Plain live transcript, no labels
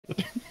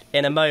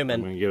In a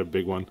moment. I'm gonna get a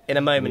big one. In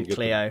a moment,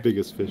 Cleo.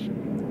 Biggest fish.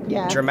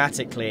 Yeah.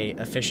 Dramatically,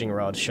 a fishing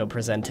rod shall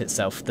present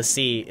itself. The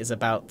sea is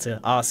about to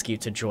ask you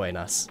to join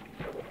us.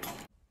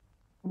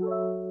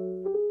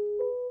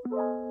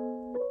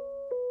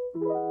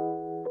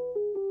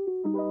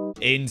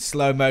 In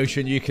slow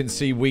motion, you can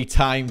see we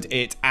timed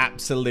it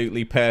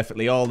absolutely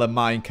perfectly. All the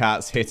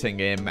minecarts hitting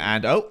him,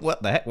 and oh,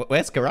 what the heck?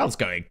 Where's Keralis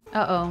going?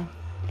 Uh-oh.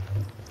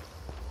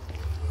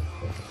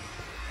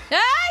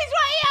 Ah, he's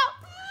right here!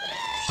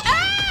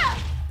 Ah!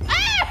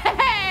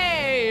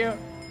 Hey!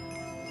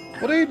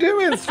 What are you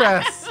doing,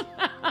 Stress?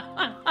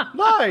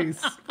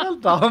 Nice. Well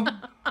done.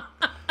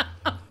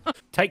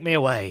 Take me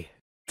away.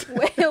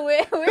 Where do you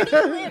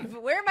live?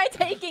 Where am I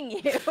taking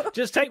you?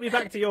 Just take me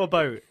back to your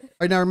boat. All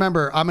right, now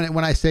remember,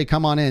 when I say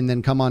come on in,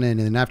 then come on in,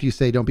 and then after you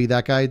say don't be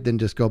that guy, then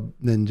just go,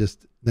 then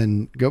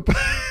go.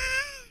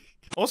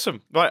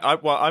 Awesome. Right,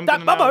 I'm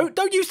that Mumbo,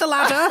 don't use the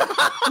ladder.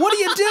 What are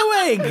you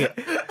doing?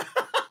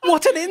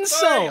 What an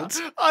insult!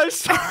 Sorry, I'm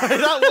sorry,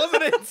 that was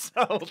an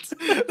insult.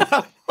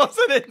 That was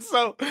an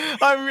insult.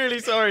 I'm really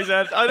sorry,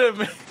 Zed. I don't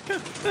mean.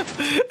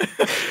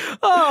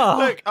 Oh.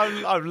 Look,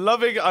 I'm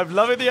loving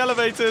the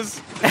elevators.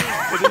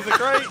 It is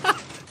great.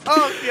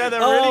 Oh yeah,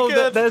 they're really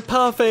good. They're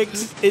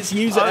perfect. It's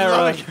user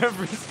error.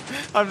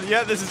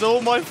 Yeah, this is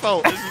all my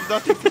fault. This is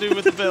nothing to do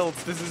with the build.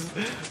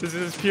 This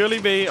is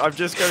purely me. I'm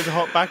just going to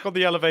hop back on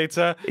the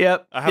elevator.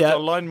 Yep. I have to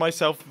align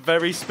myself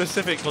very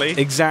specifically.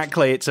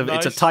 Exactly. It's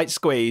a tight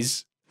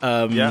squeeze.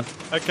 Yeah.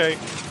 Okay.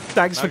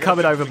 Thanks for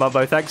coming over,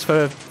 Mumbo. Thanks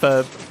for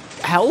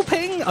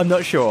helping. I'm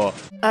not sure.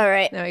 All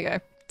right. There we go.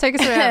 Take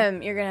us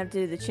around. You're gonna have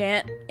to do the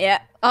chant. Yeah.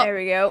 Oh. There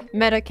we go.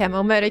 Murder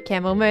camel, murder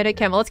camel, murder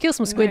camel. Let's kill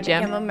some squid,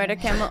 Gem. Murder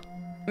camel,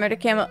 murder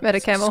camel, murder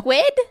camel.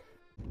 Squid?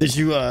 Did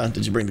you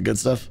bring the good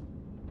stuff?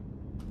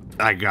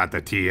 I got the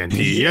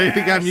TNT. Yes. You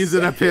think I'm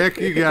using a pick?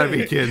 You gotta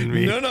be kidding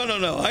me. No.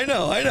 I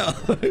know.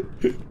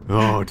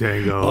 Oh,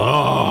 Tango.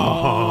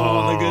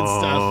 Oh, the good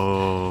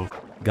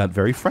stuff. Got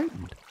very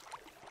frightened.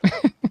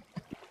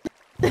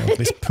 At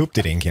least poop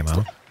didn't come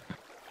out.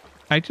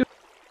 I just...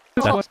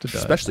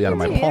 Especially out of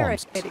my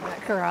palms.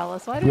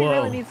 Keralis. Why do we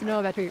really need to know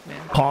about poop,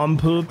 man? Palm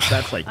poop?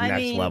 That's like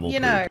next level you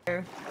poop.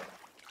 know,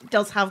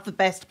 does have the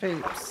best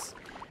poops.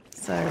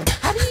 So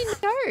how do you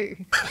know?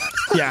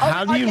 Yeah,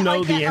 how do you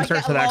know the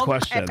answer to that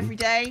question? Every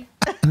day.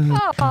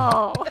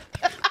 Oh.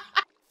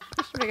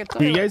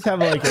 Do you guys have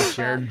like a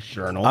shared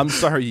journal? I'm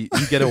sorry,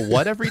 you get a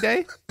what every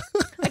day?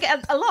 I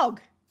get a log.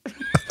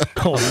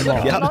 Oh,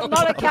 log. Yeah.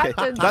 Not a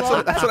captain's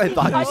log. That's what I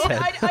thought you said.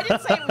 I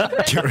didn't say it was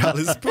correct.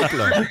 Keralis poop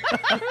log.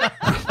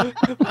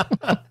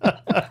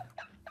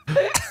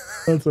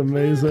 That's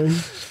amazing.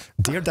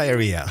 Dear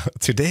diarrhea,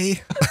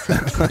 today. No,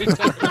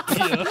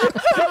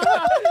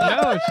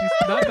 she's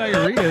not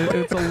diarrhea.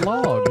 It's a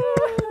log.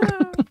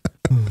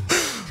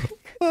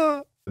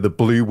 The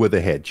blue with the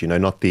hedge, you know,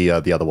 not the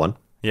other one.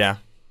 Yeah.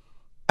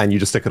 And you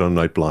just stick it on a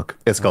note block.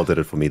 Escal did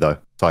it for me though,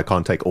 so I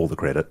can't take all the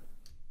credit.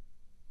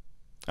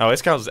 Oh,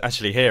 Escal's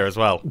actually here as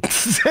well.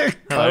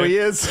 Oh, he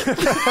is.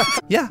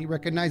 Yeah. He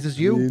recognizes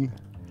you.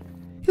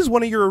 He's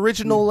one of your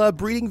original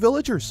breeding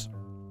villagers.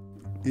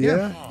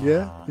 Yeah.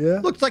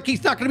 Looks like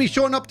he's not going to be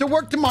showing up to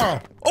work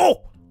tomorrow.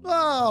 Oh,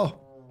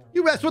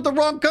 you messed with the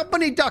wrong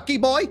company, ducky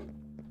boy.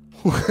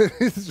 What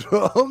is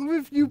wrong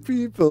with you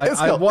people?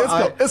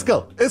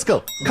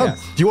 Iskel, come.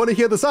 Yes. Do you want to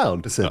hear the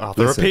sound? The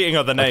repeating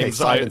of the names.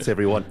 Okay, silence,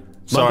 everyone.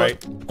 Sorry.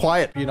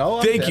 Quiet. You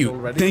know, Thank you.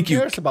 Who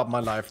cares about my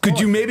life? Could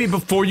you maybe,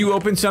 before you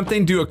open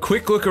something, do a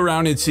quick look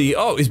around and see,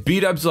 oh, is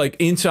B-Dubs like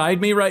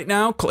inside me right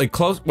now? Like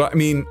close? Well, I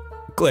mean,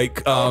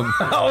 like,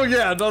 Oh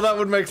yeah, no, that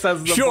would make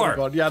sense.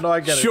 Sure. Yeah, no,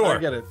 I get it. Sure. I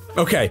get it.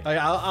 Okay.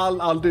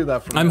 I'll do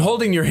that for you. I'm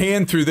holding your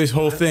hand through this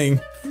whole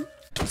thing.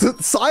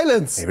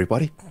 Silence.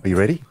 Everybody, are you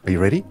ready? Are you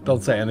ready?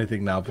 Don't say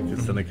anything now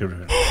because then I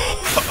could.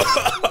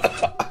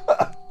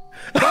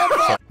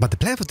 But the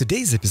plan for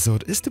today's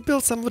episode is to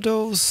build some of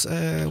those,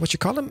 what you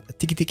call them?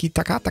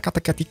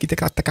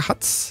 Tiki-tiki-taka-taka-taka-tiki-taka-taka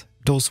huts.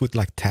 Those with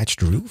like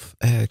thatched roof.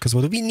 Because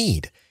what do we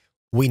need?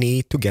 We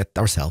need to get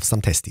ourselves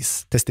some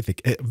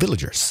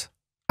villagers.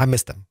 I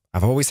miss them.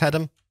 I've always had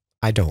them.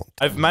 I don't.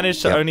 I've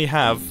managed to only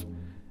have,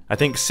 I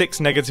think, 6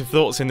 negative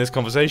thoughts in this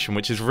conversation,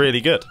 which is really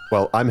good.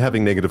 Well, I'm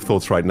having negative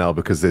thoughts right now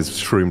because there's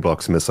shroom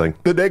blocks missing.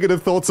 The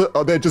negative thoughts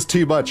they're just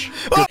too much.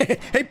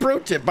 Hey, pro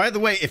tip, by the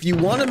way, if you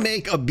want to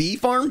make a bee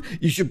farm,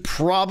 you should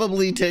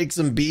probably take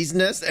some bees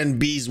nests and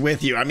bees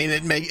with you. I mean,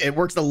 it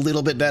works a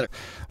little bit better.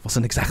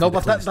 Wasn't exactly. No,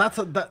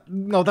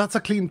 but that's a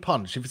clean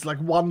punch. If it's like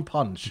one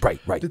punch.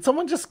 Right. Did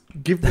someone just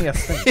give me a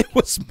thing? It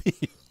was me.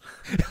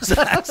 It was an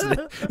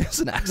accident. It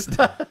was an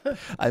accident.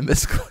 I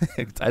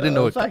misclicked. I didn't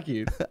know it. Thank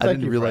you. I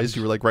didn't realize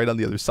you were like right on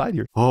the other side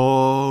here.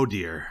 Oh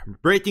dear.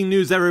 Breaking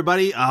news,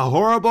 everybody. A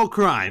horrible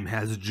crime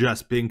has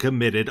just been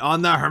committed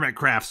on the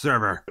HermitCraft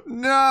server.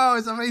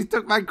 No, somebody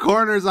took my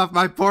corners off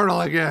my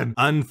portal again.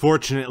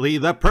 Unfortunately,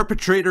 the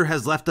perpetrator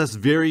has left us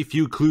very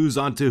few clues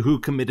onto who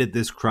committed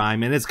this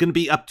crime, and it's going to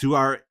be up to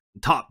our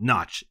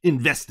top-notch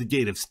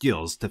investigative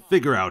skills to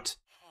figure out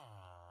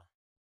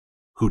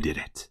who did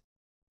it.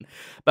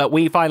 But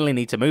we finally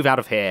need to move out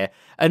of here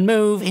and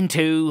move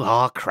into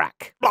our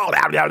crack.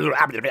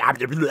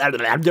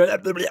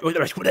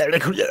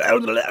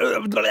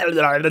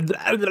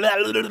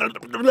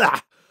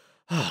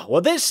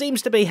 Well, this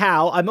seems to be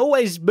how I'm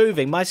always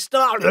moving my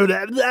star.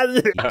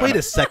 Wait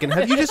a second,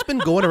 have you just been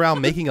going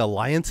around making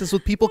alliances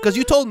with people? Because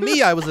you told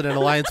me I was in an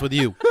alliance with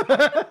you.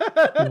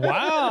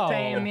 Wow.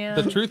 Damn,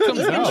 The truth comes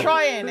out. Been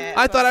trying it.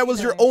 I thought I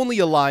was your only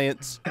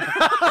alliance.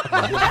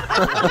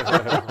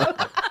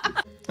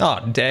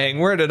 Oh, dang,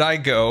 where did I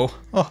go?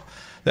 Oh,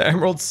 the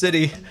Emerald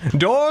City.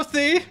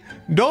 Dorothy!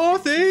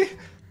 Dorothy!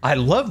 I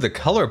love the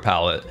color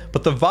palette,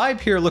 but the vibe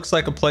here looks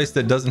like a place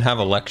that doesn't have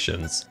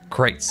elections.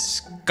 Great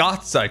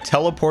Scots, I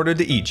teleported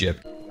to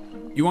Egypt.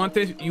 You want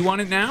this? You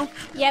want it now?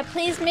 Yeah,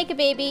 please make a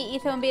baby,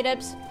 Etho and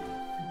B-dubs.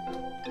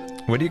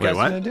 What are you guys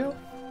gonna do?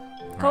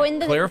 Go in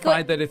the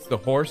Clarify that it's the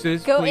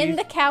horses. Go please, in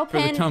the cow for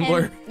the pen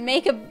tumbler. and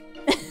make a.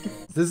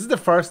 This is the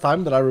first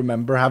time that I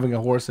remember having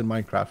a horse in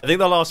Minecraft. I think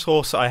the last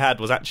horse I had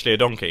was actually a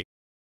donkey.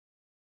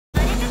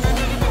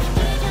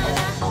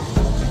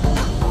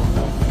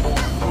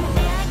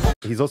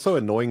 He's also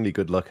annoyingly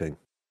good looking.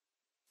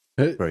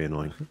 Very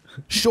annoying.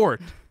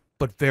 Short,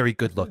 but very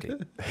good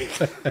looking.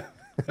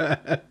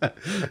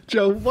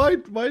 Joe, what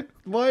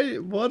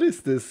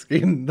is this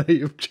skin that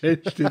you've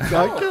changed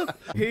into?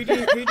 Who do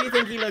you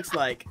think he looks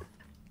like?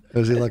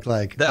 What does he look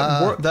like?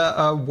 Wario?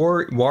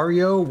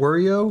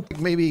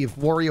 Maybe if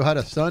Wario had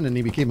a son and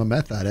he became a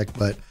meth addict,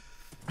 but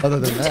other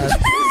than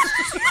that.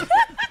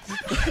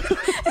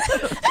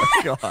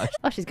 Oh, gosh.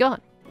 Oh, she's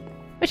gone.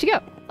 Where'd she go?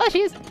 Oh,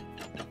 she is.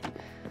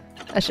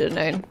 I should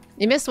have known.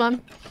 You missed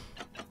one.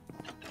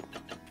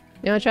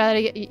 You want to try that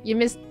again? You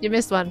missed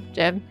one,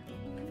 Gem.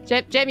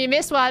 Gem, you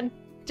missed one.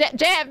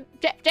 Gem,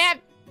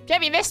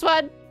 you missed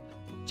one.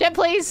 Gem,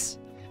 please.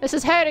 This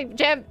is hurting,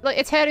 Gem. Look,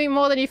 it's hurting me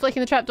more than you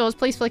flicking the trapdoors.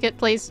 Please flick it,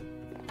 please.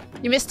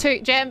 You missed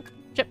two, Gem.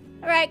 All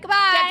right,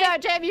 goodbye.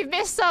 Gem, you've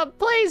missed some.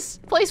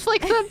 Please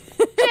flick them. Gem,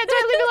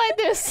 don't leave me like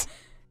this.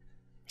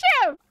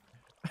 Gem.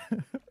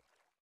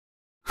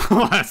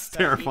 Oh, that's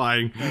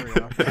terrifying.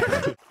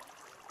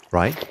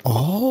 Right?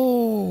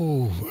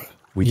 Oh.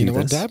 We you do know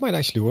what? this. That might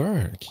actually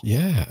work.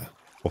 Yeah.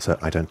 Also,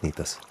 I don't need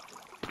this.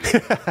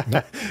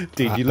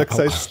 Dude, you look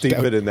so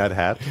stupid in that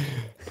hat.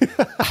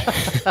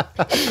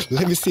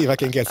 Let me see if I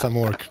can get some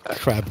more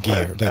crab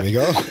gear. There we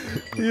go.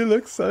 You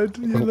look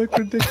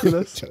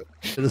ridiculous.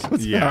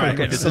 Yeah. All right,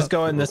 okay, does this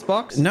go in this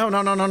box? No.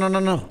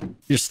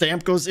 Your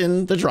stamp goes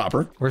in the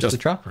dropper. Where's the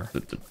dropper?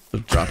 The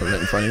dropper right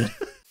in front of you.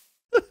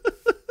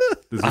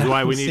 This is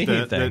why we need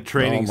the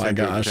training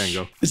center,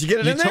 Tango. Did you get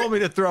it in there? You told me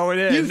to throw it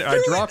in.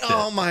 I dropped it.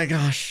 Oh my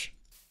gosh.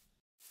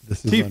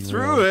 He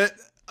threw it.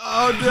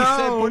 Oh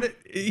no!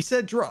 He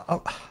said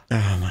drop.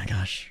 Oh my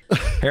gosh.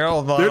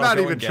 Harold, they're not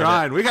even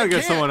trying. We gotta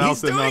get someone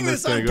else in on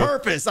this thing. He's doing this on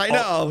purpose. I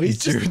know. He's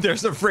Dude,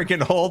 there's a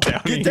freaking hole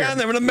down here. Get down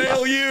there. I'm gonna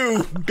mail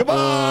you.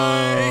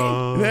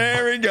 Goodbye.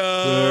 There we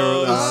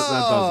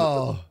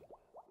go.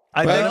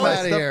 I think my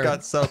stuff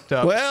got soaked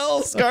up.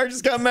 Well, Scar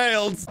just got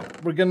mailed.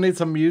 We're gonna need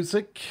some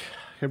music.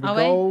 Here we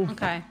go.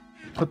 Okay.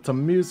 Put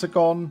some music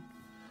on.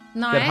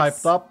 Nice. Get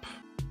hyped up.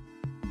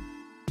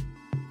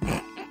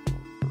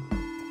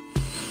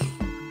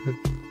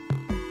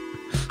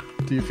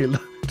 Do you feel the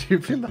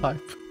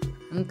hype?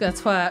 I'm gonna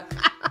twerk.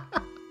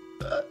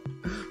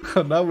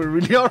 Now we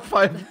really are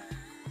fine.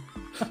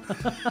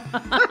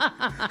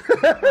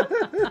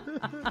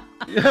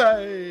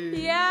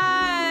 Yay!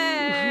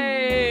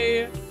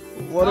 Yay!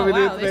 What do we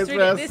do today,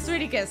 Stress? This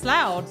really gets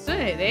loud, doesn't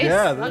it? This?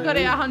 Yeah, I got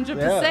it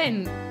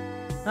 100%.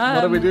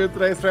 What do we do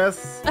today,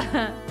 Stress?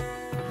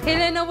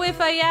 Killing a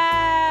whiffer,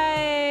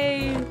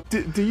 yay!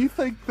 Do you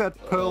think that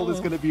Pearl is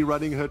going to be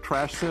running her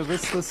trash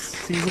service this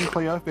season,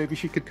 Cleo? Maybe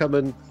she could come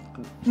and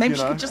Maybe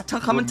she could just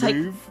come and take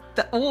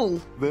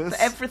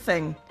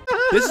everything.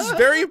 This is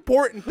very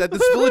important that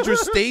this villager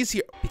stays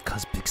here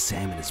because Big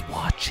Salmon is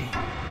watching.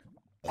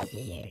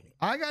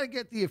 I gotta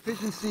get the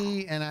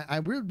efficiency, and I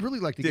would really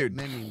like to get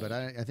mending, but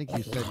I think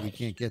you said we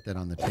can't get that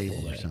on the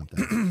table or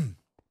something.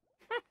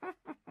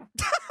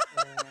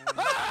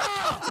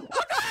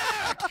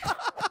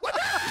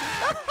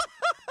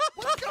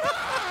 What's going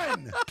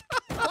on?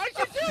 Why'd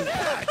you do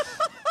that?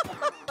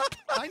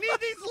 I need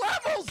these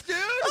levels, dude.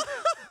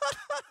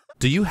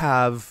 Do you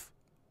have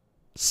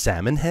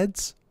salmon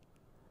heads?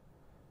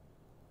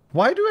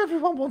 Why do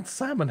everyone want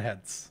salmon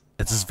heads?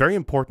 This is very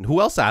important.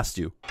 Who else asked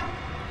you?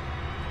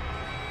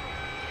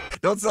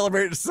 Don't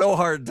celebrate it so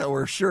hard until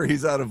we're sure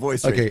he's out of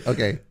voice range.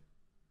 Okay.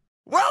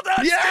 Well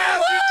done, Yeah!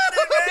 Skizz! We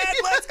did it, man!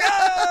 Let's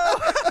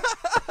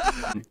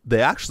go!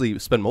 They actually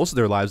spend most of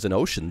their lives in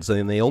oceans,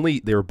 and they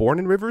were born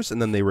in rivers,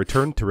 and then they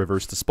returned to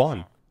rivers to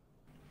spawn.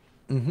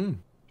 Mm-hmm.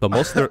 But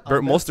most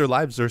of their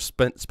lives are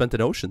spent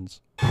in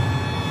oceans.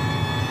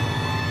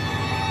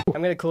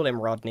 I'm gonna call him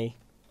Rodney.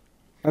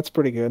 That's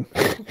pretty good.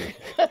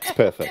 It's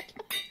perfect.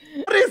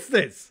 What is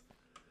this?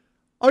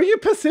 Are you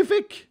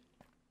Pacific?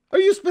 Are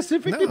you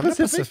specifically No, I'm not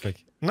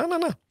Pacific.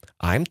 No.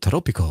 I'm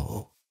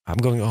tropical. I'm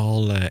going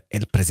all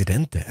El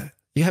Presidente.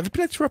 You have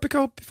played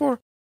tropical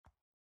before?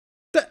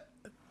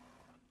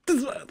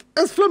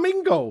 It's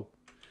flamingo.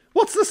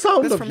 What's the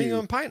sound That's of flamingo you?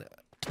 and pine.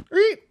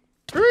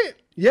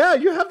 Yeah,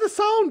 you have the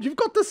sound. You've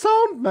got the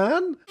sound,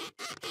 man.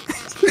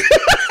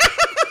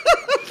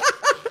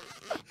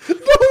 No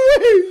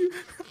way.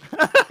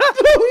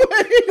 No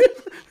way.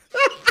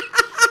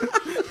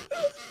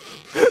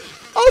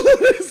 Oh,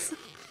 that is...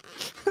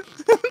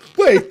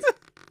 Wait.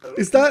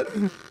 Is that...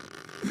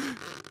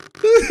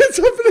 It's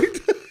happening.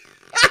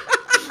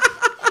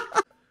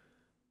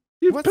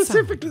 You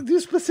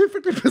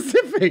specifically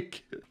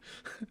Pacific.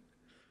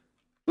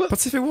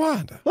 Pacific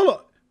what? Hold on.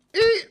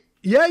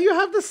 Yeah, you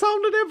have the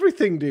sound and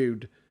everything,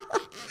 dude.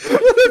 What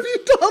have you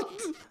done?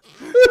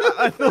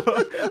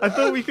 I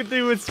thought we could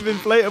do with some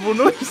inflatable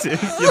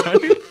noises, you know?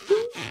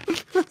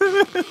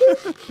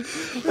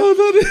 Oh,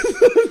 that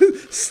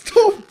is...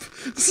 Stop.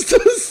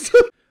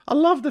 I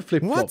love the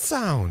flip-flop. What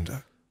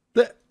sound?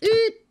 The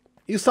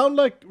You sound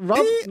like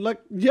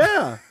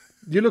yeah.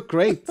 You look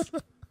great.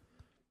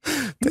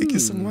 Thank you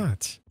so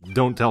much.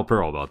 Don't tell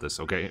Pearl about this,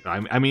 okay?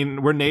 I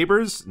mean, we're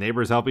neighbors.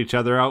 Neighbors help each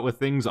other out with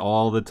things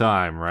all the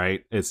time,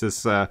 right? It's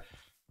just,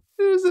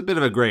 there's a bit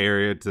of a gray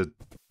area to,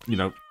 you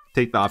know,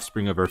 take the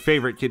offspring of our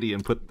favorite kitty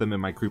and put them in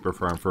my creeper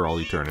farm for all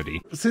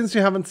eternity. Since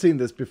you haven't seen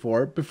this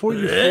before, before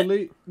you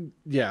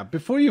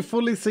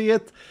fully see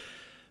it,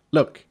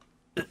 look,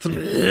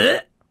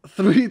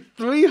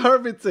 three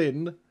hermits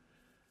in,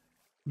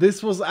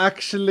 this was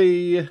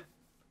actually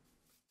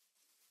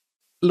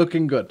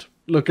looking good,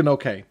 looking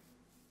okay.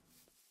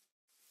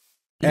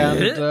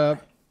 And,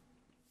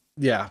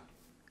 yeah.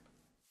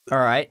 All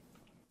right.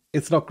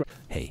 It's not great.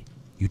 Hey,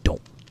 you do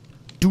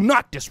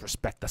not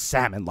disrespect the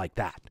salmon like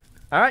that.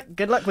 All right,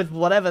 good luck with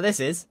whatever this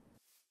is.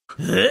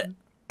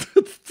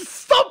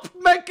 Stop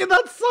making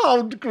that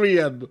sound,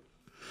 Grian.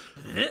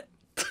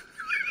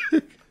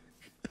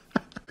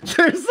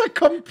 There's a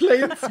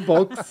complaints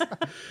box.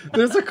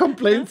 There's a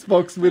complaints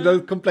box with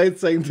a complaint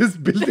saying this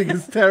building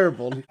is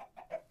terrible.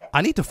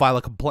 I need to file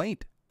a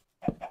complaint.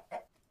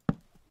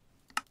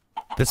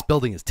 This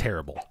building is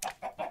terrible.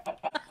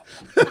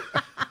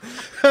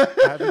 I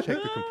haven't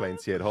checked the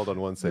complaints yet. Hold on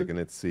one second.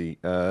 Let's see.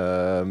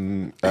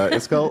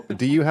 Iskal,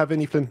 do you have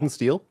any flint and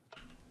steel?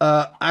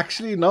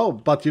 Actually, no.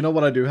 But you know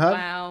what I do have?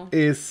 Wow.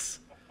 Is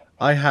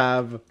I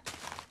have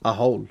a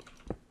hole.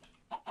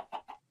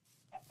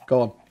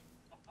 Go on.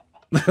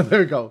 There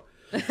we go.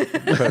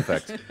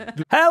 Perfect.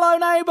 Hello,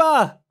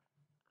 neighbor.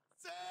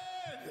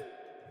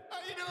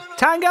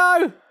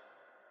 Tango.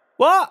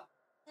 What?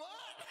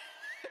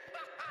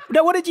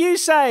 No, what did you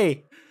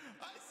say?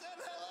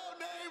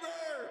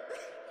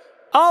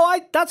 Oh,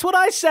 that's what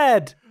I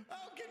said. How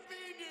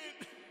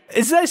convenient.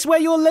 Is this where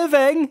you're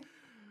living? Kind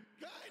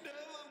of.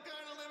 I'm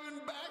kind of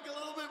living back a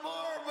little bit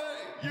more,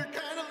 but you're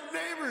kind of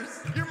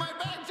neighbors. You're my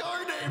back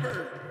door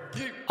neighbor.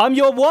 I'm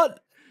your what?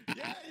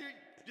 Yeah,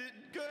 you're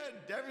good.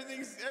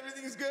 Everything's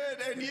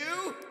good. And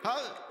you?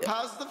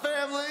 How's the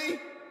family?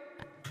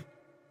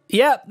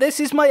 Yep, this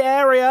is my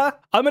area.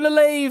 I'm gonna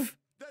leave.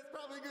 That's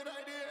probably a good idea.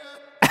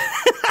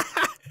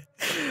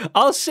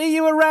 I'll see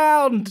you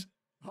around.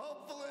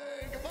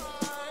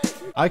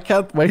 I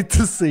can't wait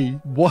to see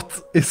what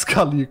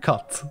Iskal you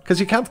cut. Because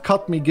you can't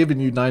cut me giving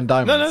you 9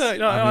 diamonds.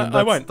 No,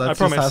 I won't. I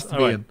promise. I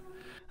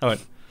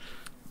won't.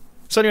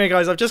 So anyway,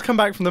 guys, I've just come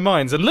back from the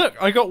mines, and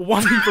look, I got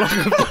 1 block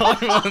of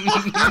diamond.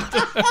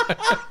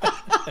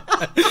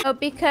 Oh,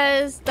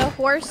 because the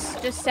horse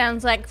just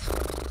sounds like,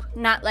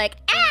 not like,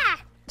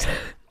 ah!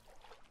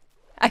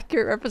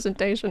 Accurate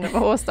representation of a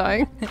horse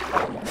dying.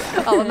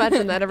 I'll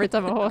imagine that every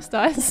time a horse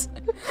dies.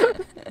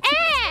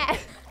 Ah!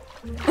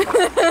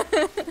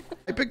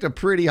 I picked a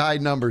pretty high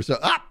number, so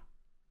ah!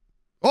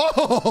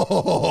 Oh!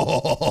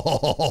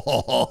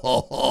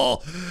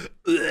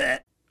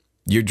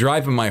 You're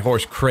driving my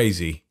horse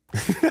crazy.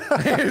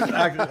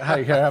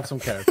 Hey, here, have some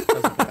carrots.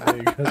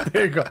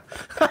 There you go.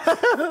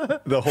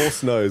 The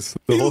horse knows.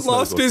 He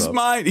lost his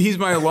mind. He's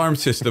my alarm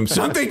system.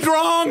 Something's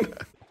wrong.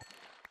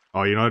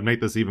 Oh, you know what'd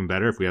make this even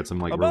better? If we had some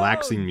like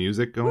relaxing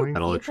music going,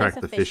 that'll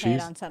attract the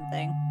fishies. On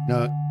something.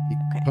 No,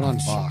 put on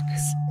box.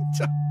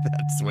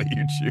 That's what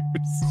you choose.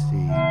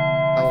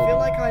 I feel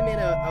like I'm in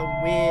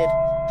a weird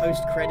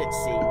post-credit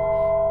scene.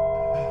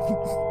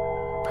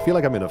 I feel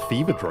like I'm in a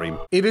fever dream.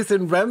 It is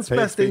in Ren's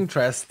best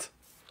interest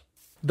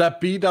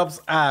that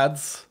B-dubs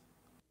adds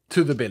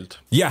to the build.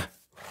 Yeah.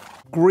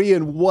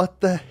 Grian,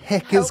 what the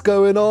heck is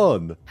going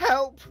on?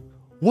 Help!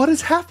 What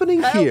is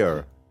happening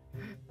here?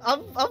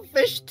 I've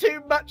fished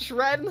too much,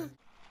 Ren.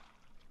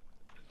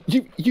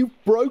 You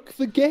broke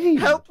the game.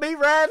 Help me,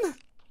 Ren.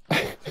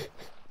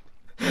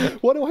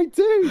 What do I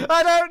do?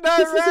 I don't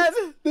know,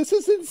 Ren. This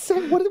is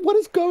insane. What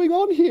is going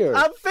on here?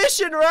 I'm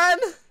fishing, Ren.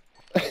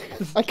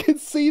 I can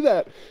see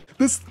that.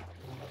 This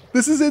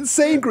is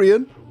insane,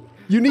 Grian.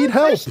 You need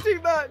help. Fished too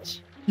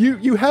much.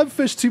 You have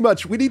fished too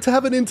much. We need to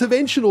have an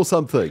intervention or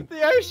something.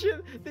 The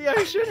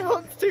ocean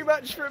wants too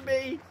much from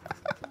me.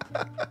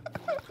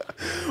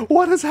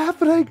 What is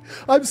happening?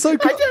 I'm so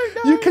good. I don't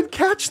know. You can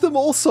catch them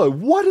also.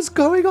 What is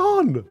going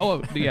on?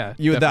 Oh yeah,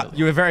 you're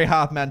a very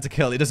hard man to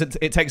kill.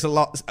 It takes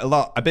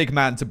a big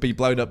man to be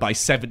blown up by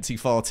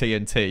 74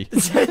 TNT.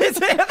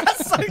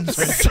 That's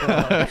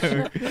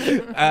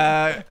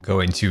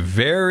Going to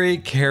very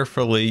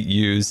carefully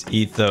use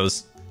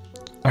Ethos.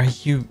 Are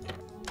you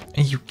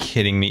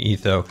kidding me,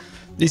 Etho?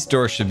 These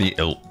doors should be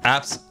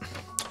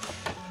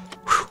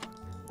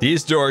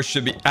These doors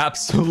should be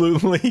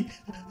absolutely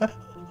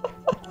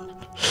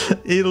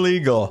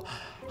illegal.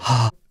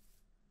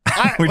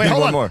 We Wait, need hold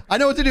one on. more. I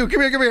know what to do.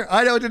 Come here.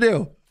 I know what to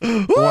do.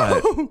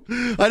 What?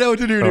 I know what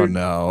to do, dude. Oh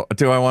no.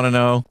 Do I want to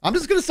know? I'm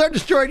just gonna start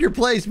destroying your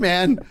place,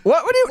 man.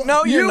 What do you?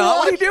 No, you're not.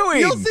 What are you doing?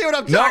 You'll see what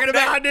I'm talking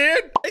about,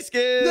 dude. Hey,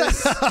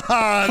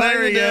 Skizz.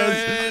 There he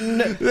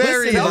goes.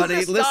 There he buddy.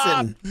 is.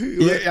 Listen.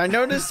 I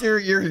noticed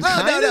you're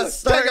kind of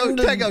starting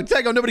to...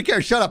 Tango, nobody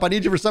cares. Shut up. I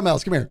need you for something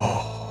else. Come here.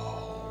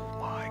 Oh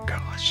my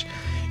gosh.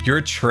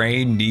 Your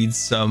train needs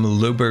some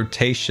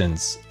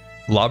lubrications.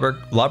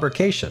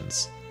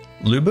 Lubrications.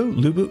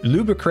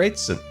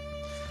 Lubricates.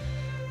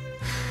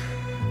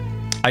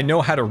 I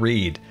know how to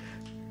read.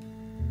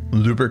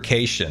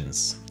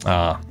 Lubrications.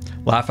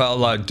 Laugh out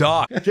loud.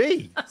 Doc.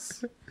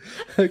 Jeez.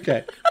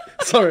 Okay.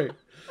 Sorry.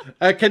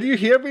 Can you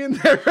hear me in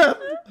there?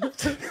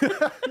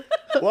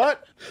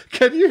 What?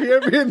 Can you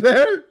hear me in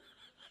there?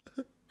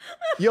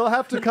 You'll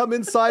have to come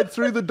inside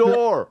through the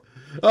door.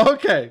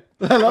 Okay.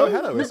 Hello? Oh,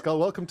 hello, Iskall.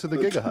 Welcome to the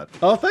Giga Hut.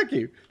 Oh, thank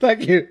you.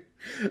 Thank you.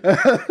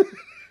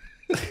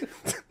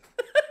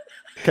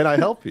 Can I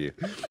help you?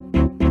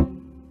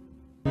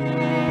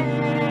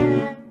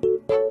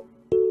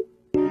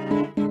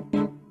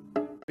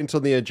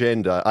 On the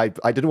agenda, I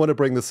didn't want to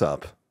bring this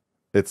up.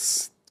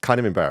 It's kind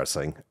of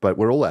embarrassing, but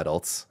we're all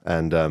adults,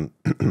 and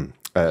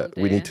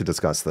we need to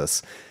discuss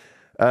this.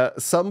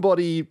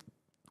 Somebody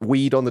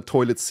weed on the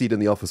toilet seat in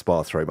the office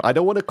bathroom. I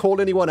don't want to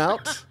call anyone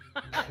out.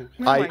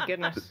 my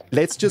goodness.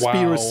 Let's just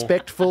be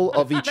respectful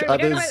of each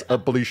other's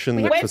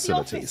ablution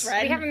facilities.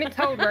 We haven't been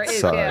told where it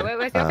is. So,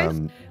 Where's the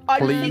office? I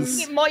please-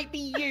 think it might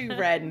be you,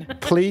 Ren.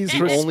 Please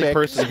The respect only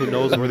person who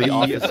knows where the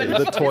office is.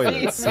 the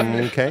toilets.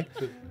 Okay?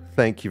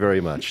 Thank you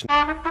very much.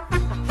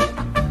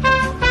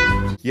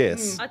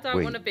 Yes. I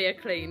don't want to be a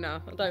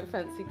cleaner. I don't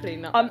fancy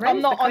cleaning up. I'm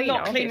not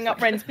cleaning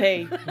up Ren's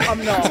pee.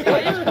 I'm not.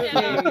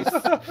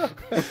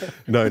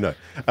 No.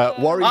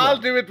 Worry I'll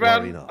not. do it,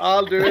 Worry Ren. not.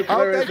 I'll do it. Oh,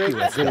 Where is thank you,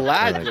 it? Iskall.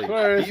 Gladly.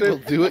 Where is He will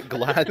it? do it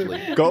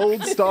gladly.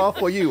 Gold star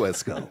for you,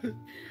 Iskall.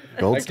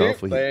 Gold star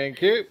for you.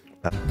 Thank you.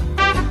 I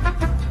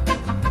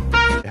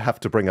have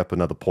to bring up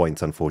another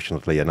point,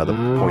 unfortunately. Another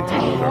point in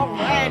order. Oh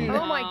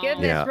my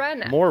goodness, Yeah.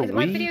 Ren. More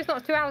My weed? video's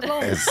not 2 hours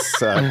long.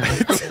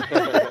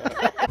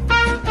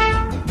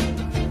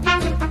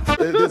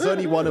 There's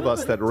only one of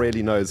us that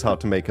really knows how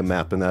to make a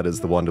map, and that is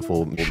the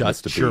wonderful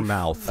Mr. Beef. your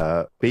mouth.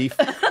 Beef,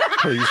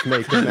 please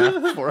make a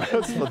map for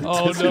us. For the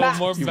Oh no, Disney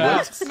more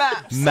viewers.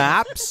 maps.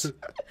 Maps?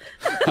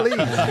 Please,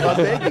 I'm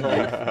begging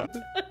you.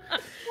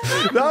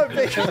 No, I'm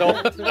begging you.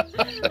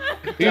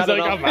 He's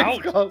like, I'm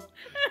out.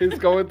 He's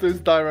going to his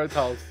direct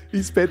house.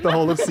 He spent the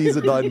whole of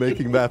season 9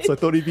 making maps. I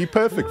thought he'd be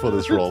perfect for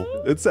this role.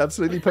 It's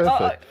absolutely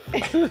perfect.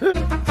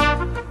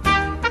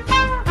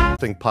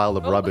 Pile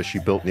of rubbish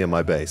you built near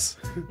my base.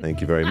 Thank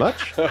you very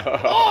much.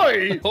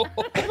 Oi!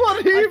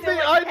 What do you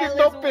think? I did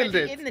not build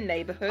it. In the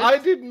neighborhood. I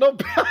did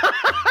not.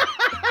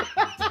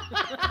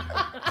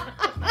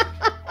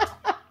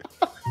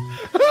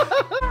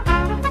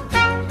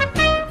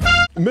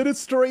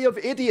 Ministry of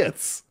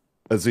Idiots.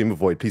 Zoom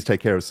Avoid, please take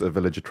care of a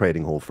villager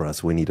trading hall for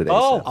us. We need it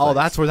ASAP. Oh,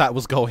 that's where that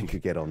was going.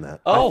 Could get on that.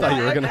 Oh, I thought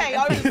you were gonna. Okay,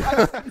 I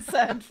was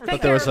concerned.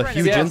 But there was a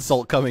huge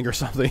insult coming or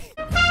something.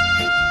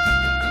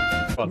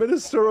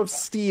 Minister of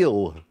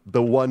Steel,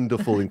 the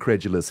wonderful,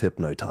 incredulous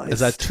hypnotized. Is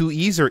that 2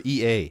 E's or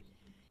EA?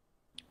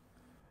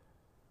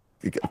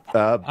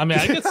 I mean,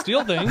 I could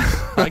steal things.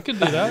 I could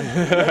do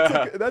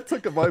that. that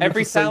took a moment.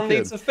 Every to sink sound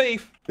needs in. a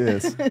thief.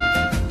 Yes.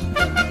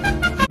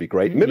 Be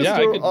great.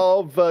 Minister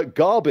of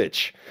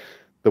Garbage.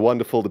 The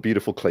wonderful, the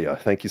beautiful Cleo.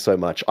 Thank you so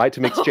much.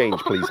 Item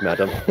exchange, please,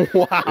 madam.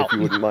 Wow. If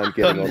you wouldn't mind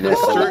getting on that,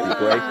 that would be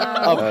great.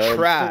 Of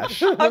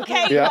trash.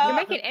 Okay, Yeah. You're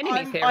making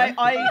enemies here.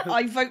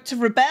 I vote to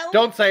rebel.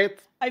 Don't say it.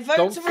 I vote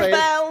Don't to say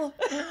rebel.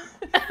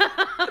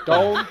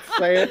 Don't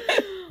say it.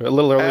 A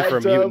little early for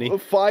a mutiny.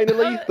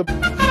 Finally,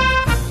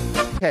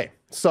 okay,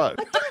 so.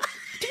 Do we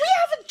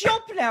have a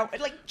job now?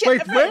 Like,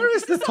 Wait, where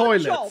is the it's not a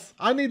job. toilet?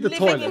 I need the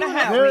Living toilet. in a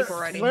house.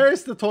 Where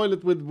is the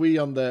toilet with we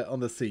on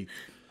the seat?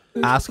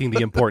 Asking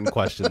the important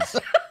questions.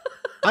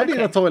 I need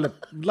a toilet.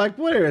 Like,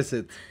 where is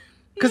it?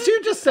 Because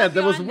you just said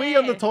there was we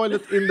on the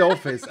toilet in the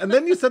office, and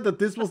then you said that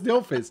this was the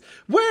office.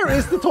 Where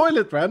is the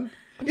toilet, Ren?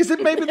 Is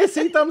it maybe the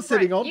seat I'm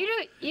sitting on?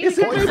 Is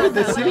it maybe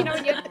the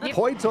seat?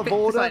 Point of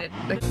order.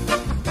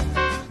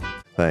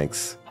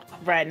 Thanks.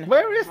 Ren.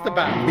 Where is the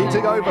bathroom?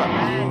 Meeting over.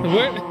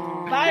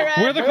 Bye, Ren.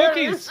 Where are the Where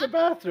cookies? is the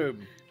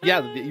bathroom?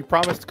 Yeah, you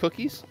promised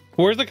cookies?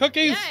 Where's the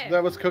cookies?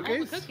 There was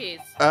cookies? Cookies.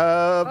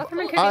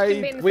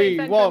 We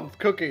want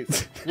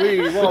cookies.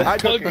 We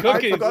want cookies. I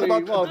forgot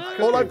about,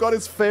 all I've got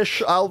is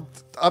fish. I'm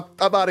out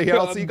of here.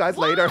 I'll see you guys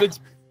later. It's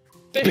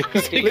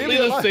basically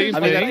the same I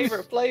mean, thing.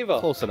 that's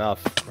close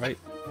enough, right?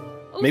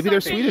 Maybe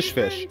they're Swedish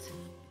fish.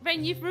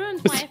 Ren, you've ruined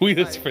The my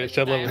sweetest episode fish,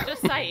 I today, love I'm it.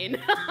 just saying.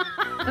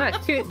 No,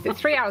 it's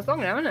 3 hours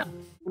long now, isn't it?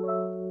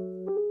 Oh,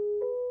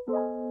 Oh, I my feel goodness, Ren.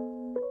 I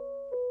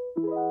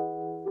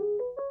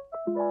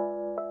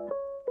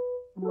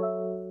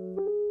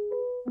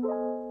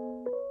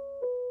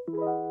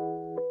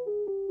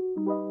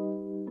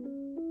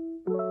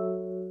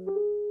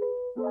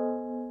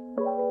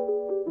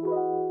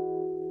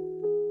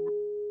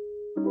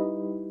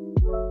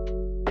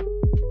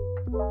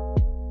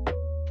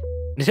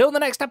Until the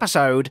next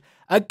episode,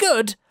 a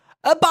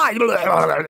bye.